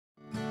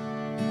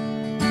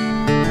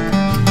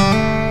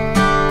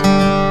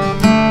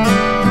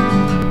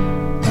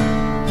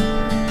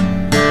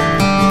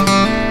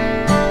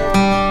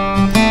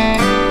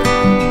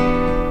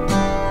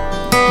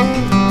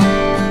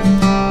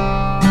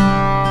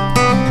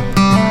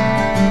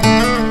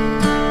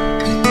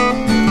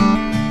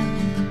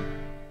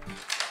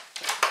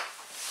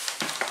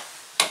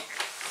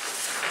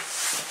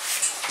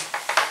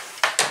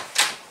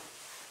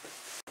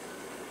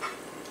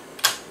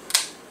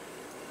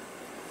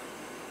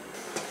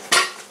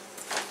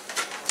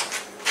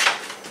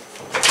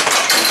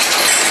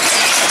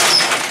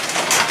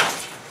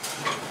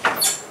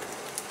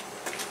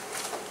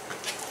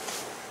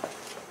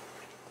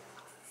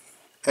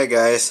Hey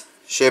guys,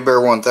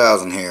 Bear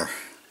 1000 here.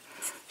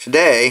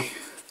 Today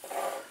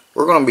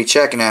we're going to be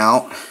checking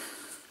out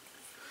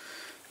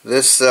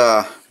this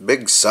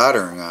big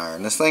soldering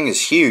iron. This thing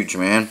is huge,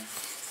 man.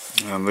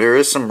 There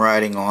is some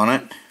writing on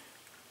it.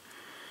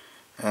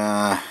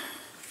 I'll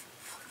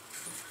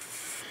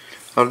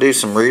do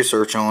some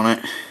research on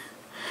it.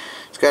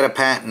 It's got a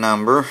patent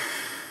number.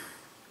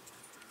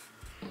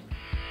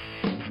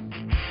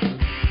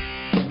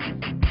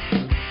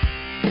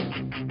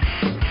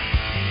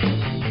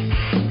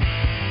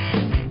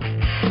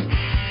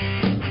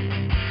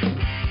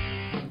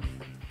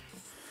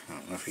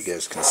 If you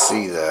guys can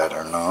see that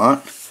or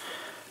not,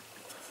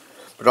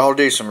 but I'll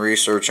do some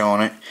research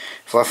on it.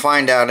 If I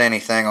find out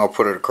anything, I'll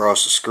put it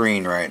across the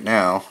screen right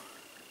now.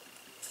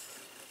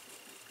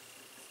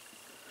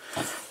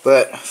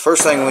 But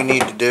first thing we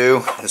need to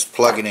do is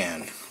plug it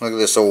in. Look at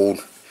this old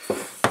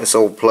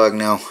plug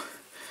now.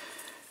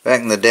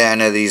 Back in the day, I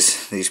know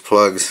these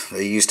plugs,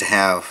 they used to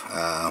have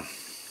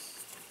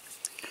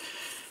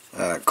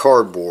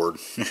cardboard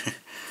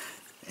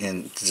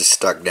and just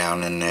stuck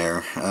down in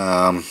there.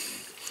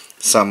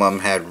 Some of them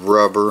had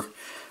rubber.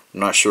 I'm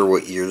not sure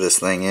what year this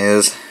thing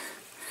is,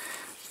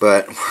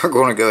 but we're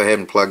going to go ahead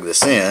and plug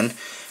this in.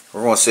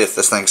 We're going to see if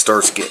this thing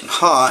starts getting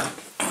hot.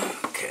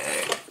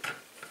 Okay.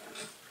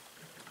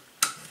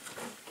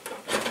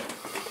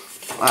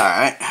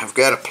 Alright, I've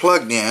got it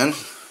plugged in.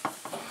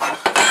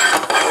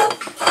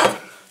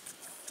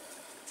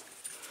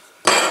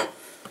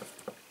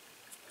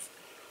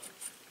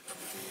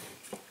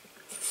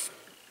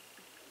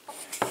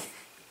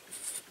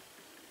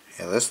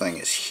 Yeah, this thing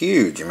is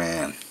huge,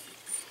 man.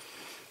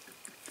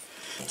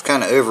 It's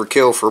kind of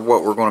overkill for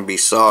what we're going to be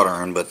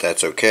soldering, but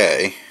that's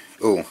okay.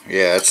 Oh,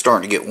 yeah, it's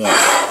starting to get warm.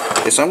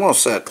 Okay, so I'm going to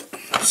set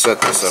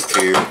this up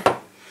here.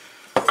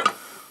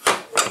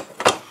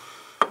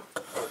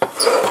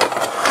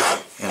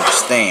 In the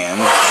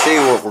stand. See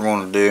what we're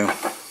going to do.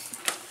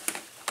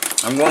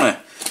 I'm going to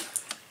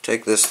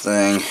take this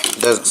thing.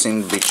 It doesn't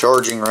seem to be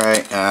charging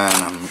right, and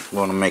I'm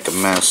going to make a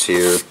mess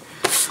here.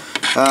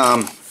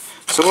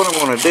 So what I'm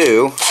going to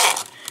do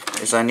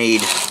is I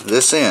need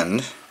this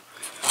end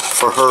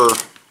for her.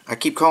 I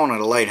keep calling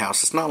it a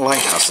lighthouse. It's not a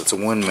lighthouse, it's a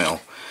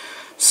windmill.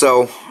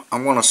 So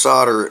I'm going to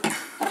solder it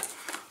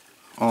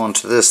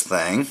onto this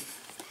thing,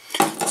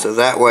 so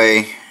that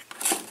way,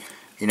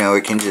 you know,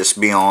 it can just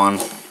be on.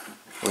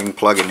 We can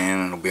plug it in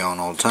and it'll be on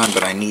all the time,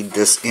 but I need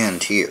this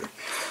end here.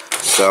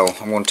 So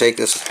I'm going to take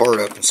this apart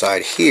up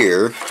inside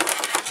here.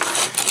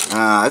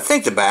 I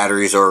think the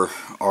batteries are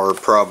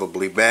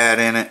probably bad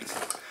in it,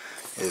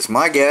 is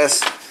my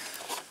guess.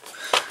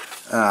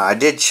 I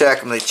did check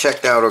them. They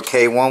checked out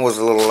okay. One was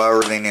a little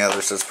lower than the other,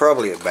 so it's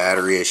probably a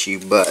battery issue,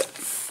 but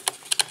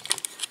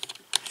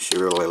she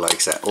really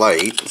likes that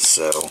light,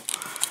 so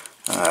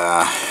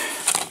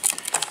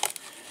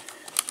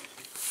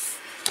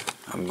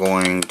I'm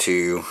going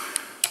to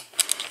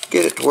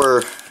get it to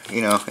where,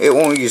 you know, it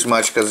won't use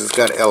much because it's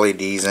got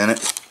LEDs in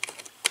it.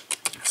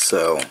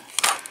 So,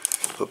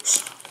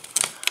 oops.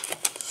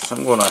 So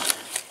I'm going to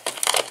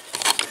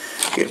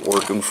get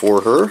working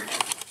for her.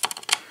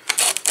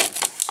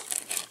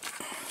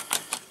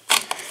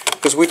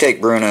 Because we take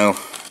Bruno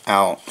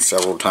out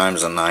several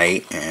times a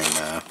night,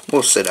 and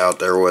we'll sit out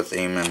there with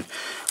him, and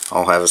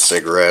I'll have a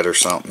cigarette or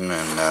something,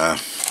 and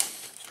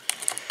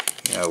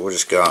you know, we'll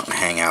just go out and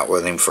hang out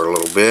with him for a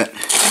little bit.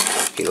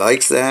 He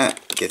likes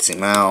that, gets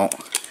him out,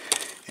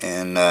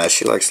 and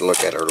she likes to look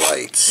at her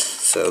lights.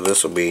 So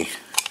this will be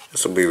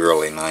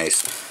really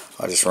nice.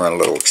 I'll just run a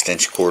little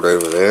extension cord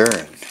over there,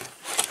 and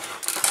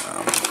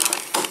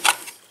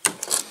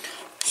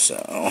so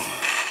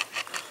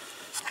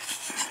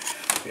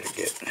gotta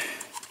get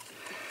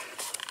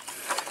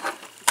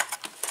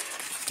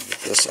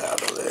this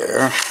out of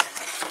there.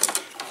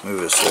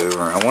 Move this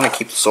over. I want to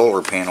keep the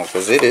solar panel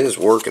because it is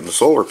working. The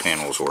solar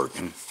panel is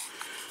working.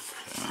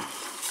 So,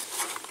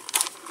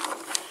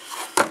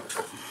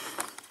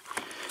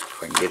 if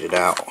I can get it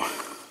out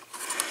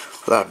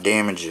without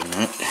damaging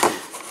it.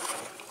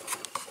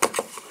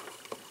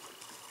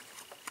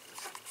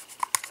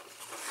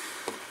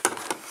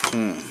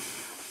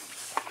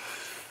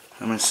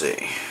 Let me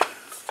see.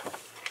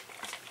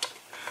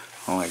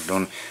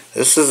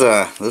 This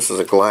is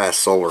a glass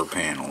solar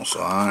panel,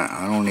 so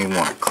I don't even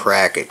want to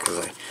crack it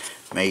because I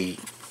may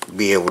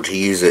be able to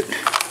use it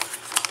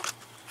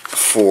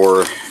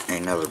for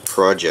another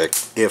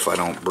project if I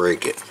don't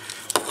break it.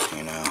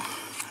 You know,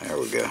 there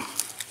we go.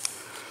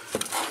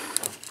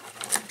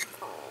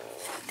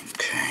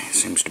 Okay,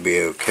 seems to be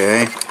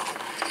okay.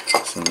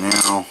 So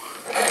now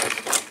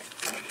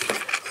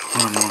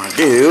what I'm going to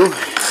do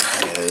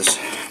is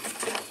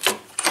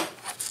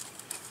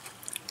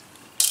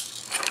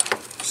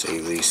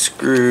save these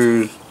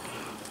screws.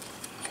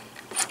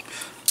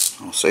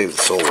 I'll save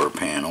the solar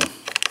panel.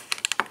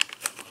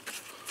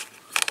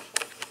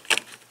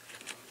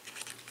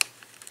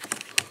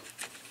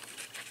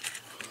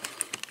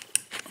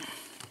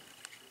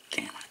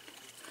 Damn it.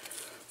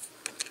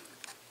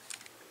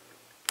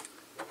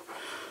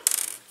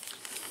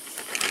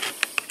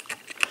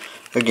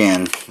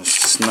 Again,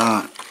 it's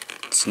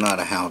It's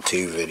not a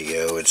how-to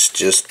video. It's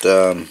just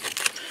more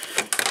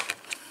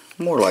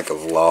like a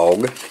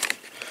vlog.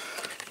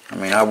 I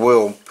mean, I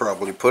will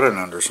probably put it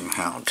under some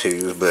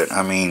how-tos, but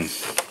I mean,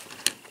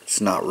 it's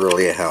not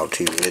really a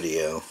how-to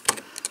video.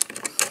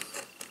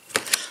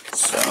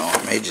 So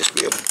I may just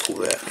be able to pull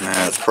that.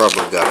 Nah, it's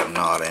probably got a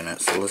knot in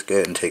it, so let's go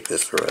ahead and take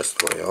this the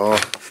rest of the way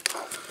off.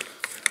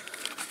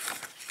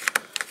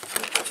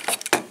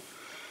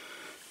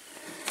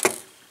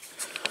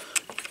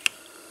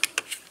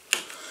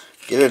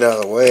 Get it out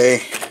of the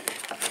way.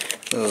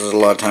 A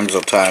lot of times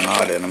they'll tie a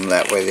knot in them,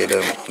 that way they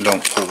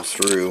don't pull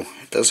through.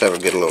 It does have a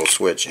good little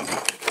switch in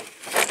it.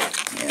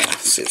 Yeah,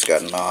 see, it's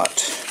got a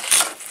knot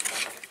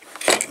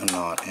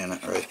in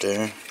it right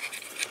there.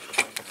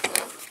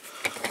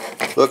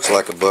 Looks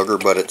like a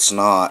booger, but it's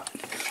not.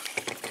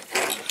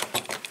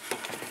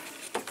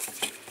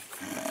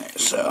 Alright,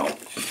 so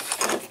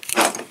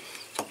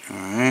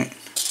alright.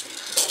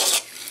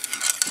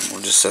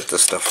 We'll just set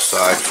this stuff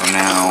aside for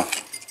now.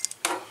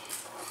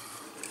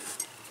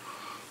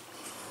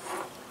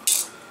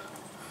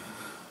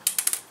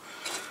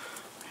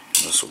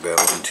 This will go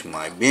into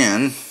my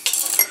bin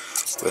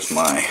with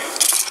my,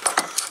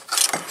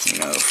 you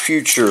know, the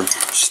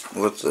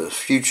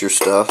future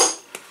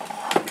stuff.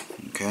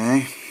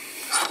 Okay.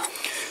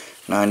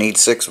 Now I need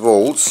 6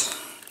 volts,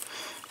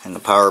 and the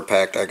power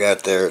pack I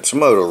got there, it's a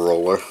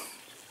Motorola.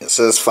 It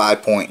says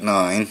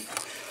 5.9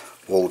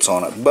 volts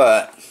on it,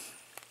 but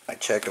I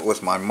checked it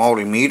with my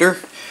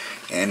multimeter,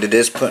 and it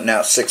is putting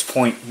out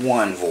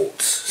 6.1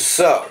 volts.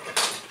 So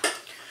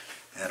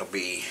that'll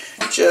be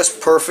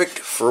just perfect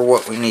for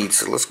what we need.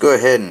 So let's go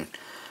ahead and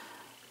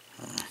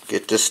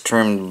get this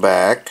trimmed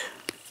back.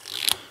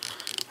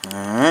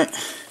 Alright,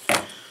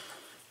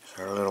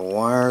 our little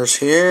wires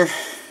here.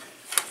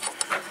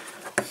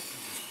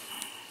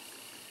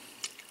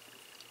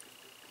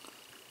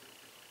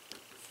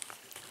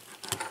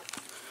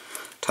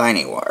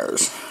 Tiny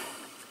wires.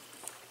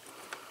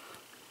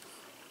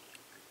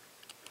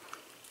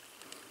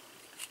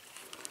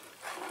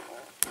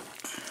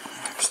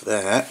 There's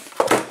that.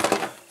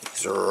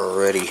 These are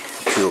already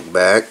peeled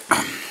back.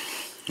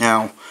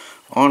 Now,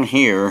 on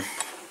here, I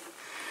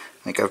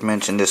think I've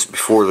mentioned this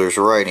before, there's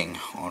writing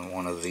on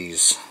one of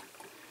these,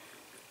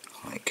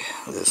 like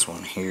this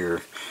one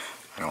here.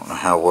 I don't know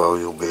how well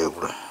you'll be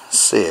able to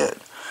see it,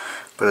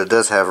 but it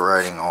does have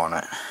writing on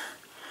it.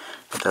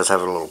 It does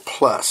have a little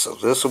plus, so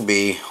this will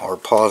be our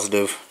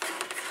positive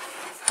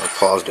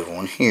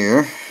one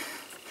here.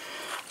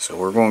 So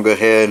we're going to go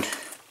ahead,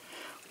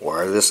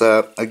 wire this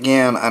up.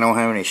 Again, I don't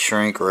have any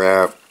shrink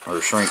wrap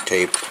or shrink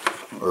tape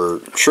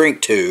or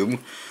shrink tube,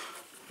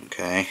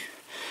 okay,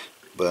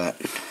 but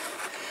it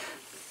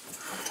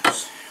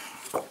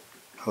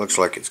looks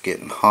like it's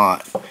getting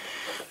hot,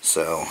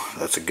 so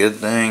that's a good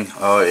thing.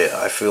 Oh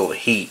yeah, I feel the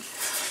heat.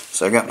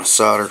 So I got my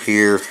solder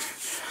here.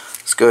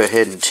 Let's go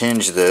ahead and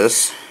tinge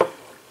this.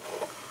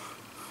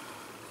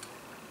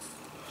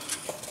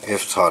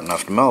 If it's hot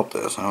enough to melt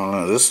this. I don't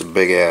know. This is a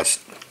big ass.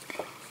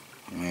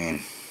 I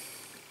mean,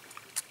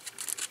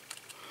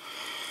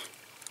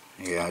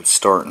 yeah, it's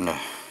starting to.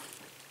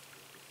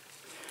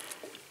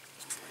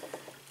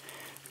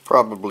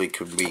 Probably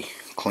could be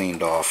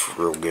cleaned off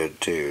real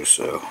good too,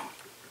 so.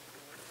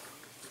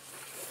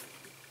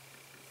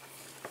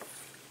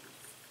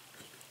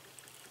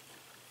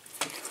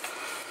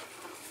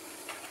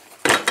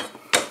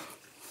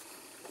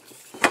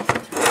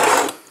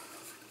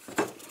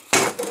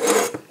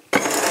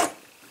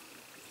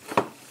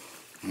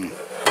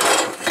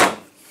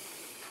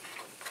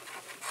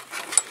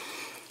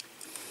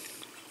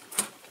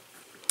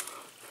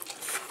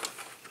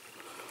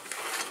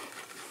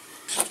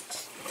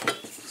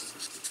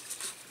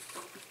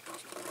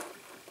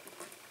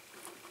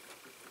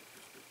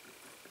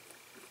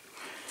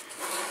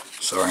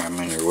 Sorry I'm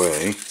in your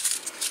way.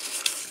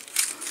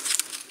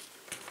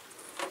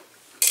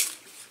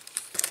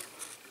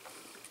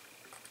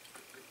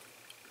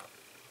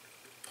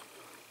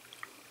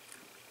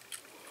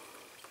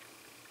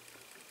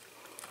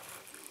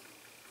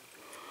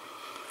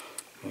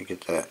 Let me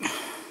get that.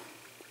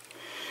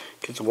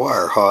 Get the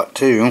wire hot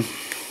too.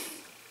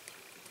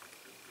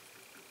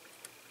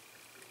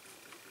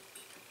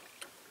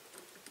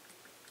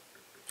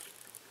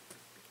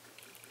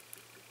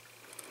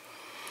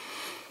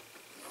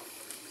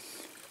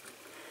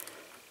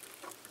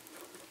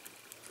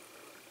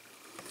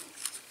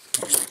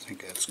 I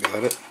think that's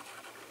got it.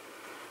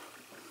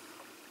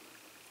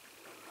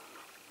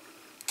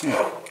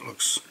 Yeah, it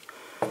looks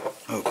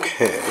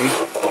okay.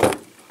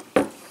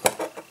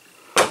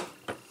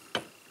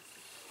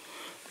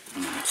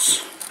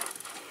 Let's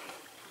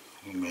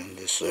bend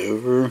this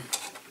over.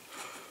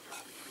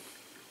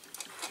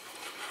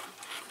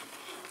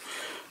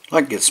 I'd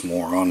like to get some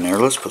more on there.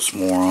 Let's put some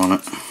more on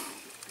it.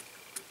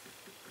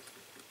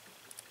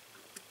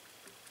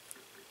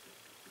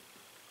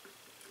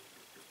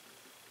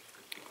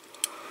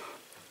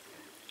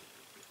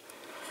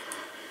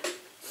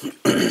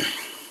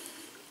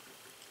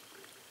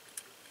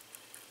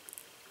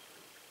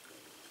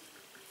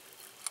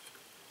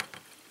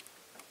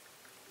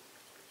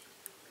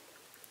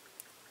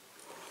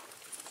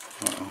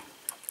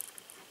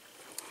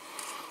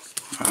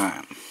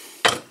 Alright.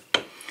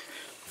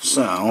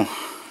 So,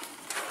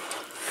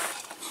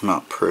 it's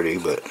not pretty,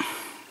 but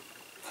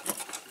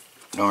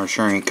darn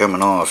sure ain't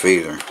coming off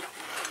either.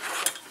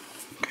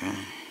 Okay.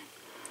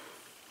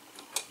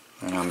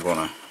 Then I'm going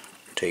to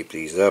tape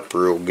these up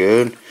real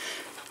good.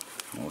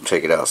 We'll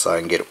take it outside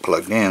and get it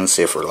plugged in,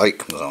 see if our light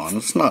comes on.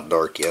 It's not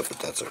dark yet, but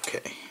that's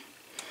okay.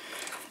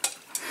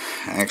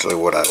 Actually,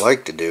 what I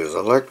like to do is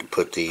I like to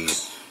put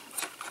these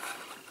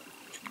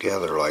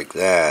together like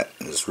that.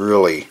 It's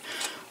really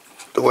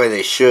the way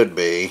they should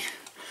be,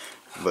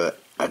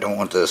 but I don't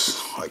want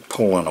this like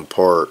pulling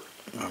apart.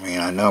 I mean,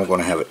 I know I'm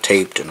going to have it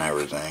taped and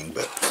everything,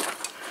 but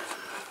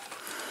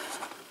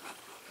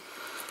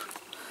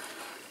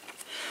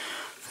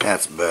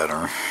that's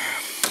better.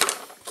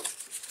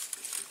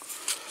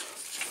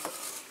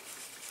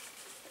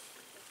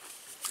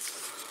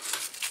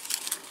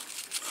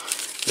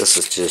 This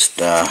is just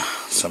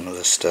some of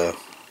this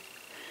stuff.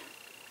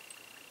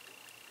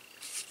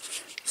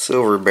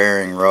 Silver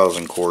bearing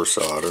rosin core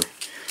solder.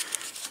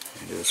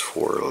 It is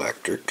for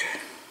electrical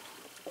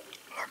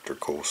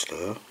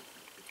stuff.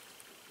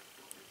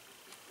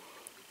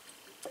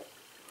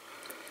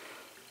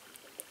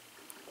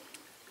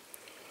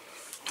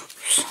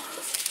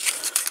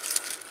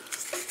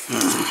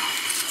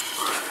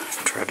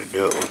 Try to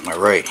do it with my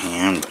right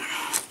hand.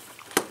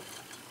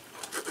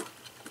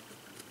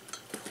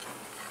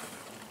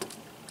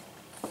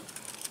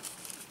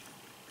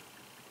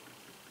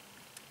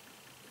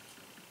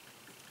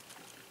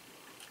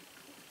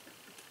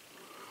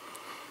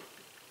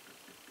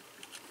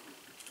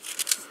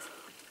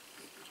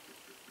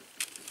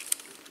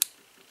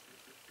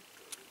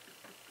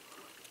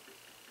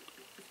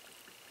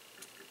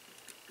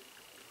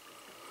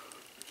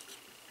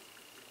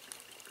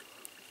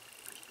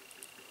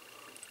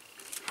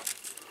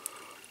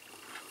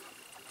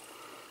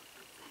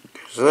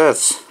 So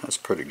that's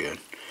pretty good.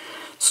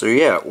 So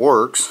yeah, it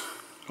works.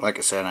 Like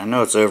I said, I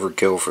know it's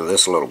overkill for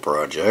this little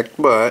project,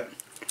 but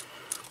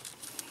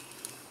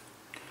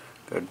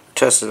gotta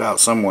test it out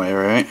some way,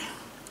 right?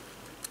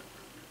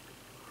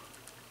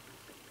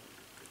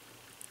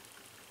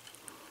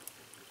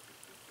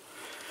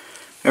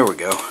 There we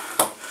go.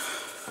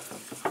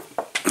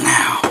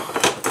 Now,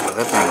 oh,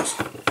 that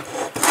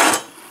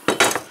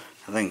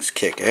thing's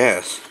kick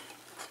ass.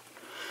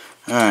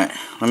 Alright,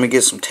 let me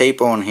get some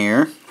tape on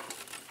here.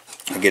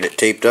 I'll get it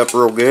taped up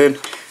real good,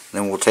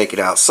 then we'll take it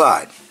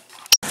outside.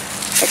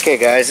 Okay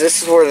guys,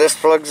 this is where this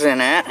plugs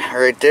in at,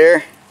 right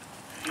there.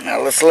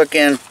 Now let's look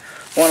in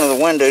one of the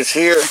windows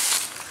here.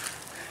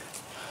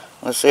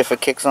 Let's see if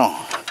it kicks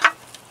on.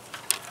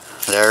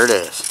 There it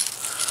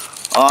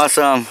is.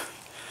 Awesome.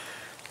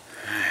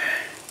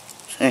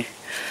 See,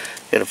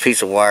 got a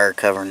piece of wire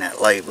covering that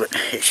light, but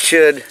it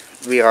should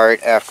be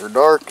alright after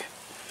dark.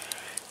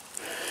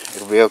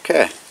 It'll be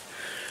okay.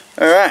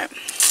 Alright.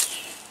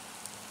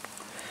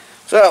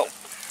 So,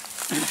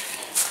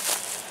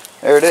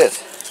 there it is.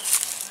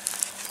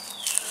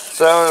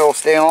 So it'll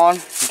stay on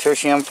until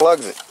she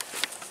unplugs it.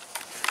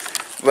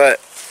 But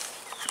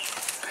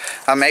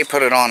I may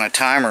put it on a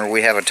timer.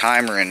 We have a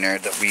timer in there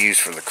that we use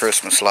for the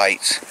Christmas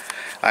lights.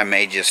 I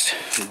may just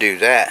do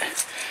that.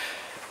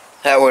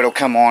 That way it'll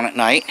come on at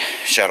night,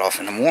 shut off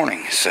in the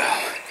morning. So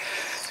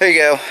there you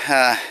go.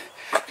 Got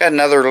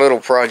another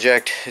little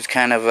project. It's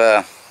kind of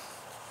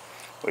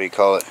what do you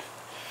call it?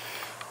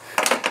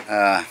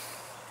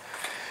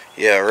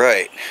 Yeah,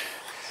 right.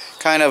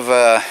 Kind of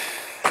a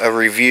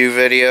review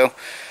video,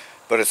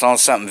 but it's on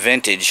something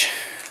vintage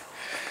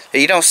that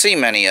you don't see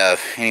many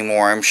of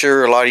anymore. I'm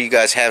sure a lot of you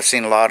guys have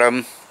seen a lot of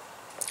them.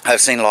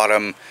 I've seen a lot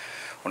of them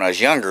when I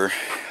was younger.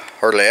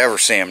 Hardly ever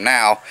see them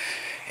now,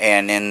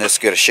 and in this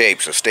good a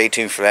shape. So stay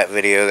tuned for that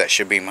video. That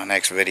should be my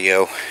next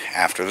video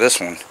after this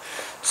one.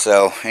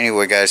 So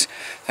anyway guys,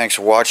 thanks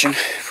for watching.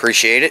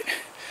 Appreciate it.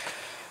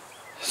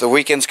 The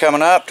weekend's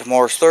coming up.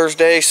 Tomorrow's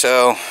Thursday,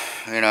 so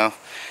you know,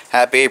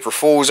 happy April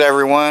Fools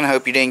everyone.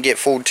 Hope you didn't get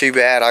fooled too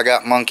bad. I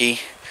got monkey,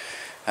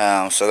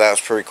 so that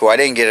was pretty cool. I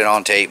didn't get it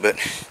on tape, but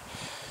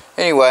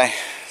anyway,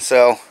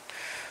 so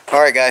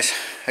alright guys,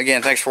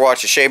 again thanks for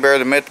watching. Shea Bear,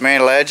 the myth, the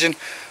man, legend.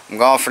 I'm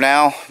gone for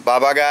now. Bye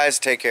bye guys,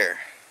 take care.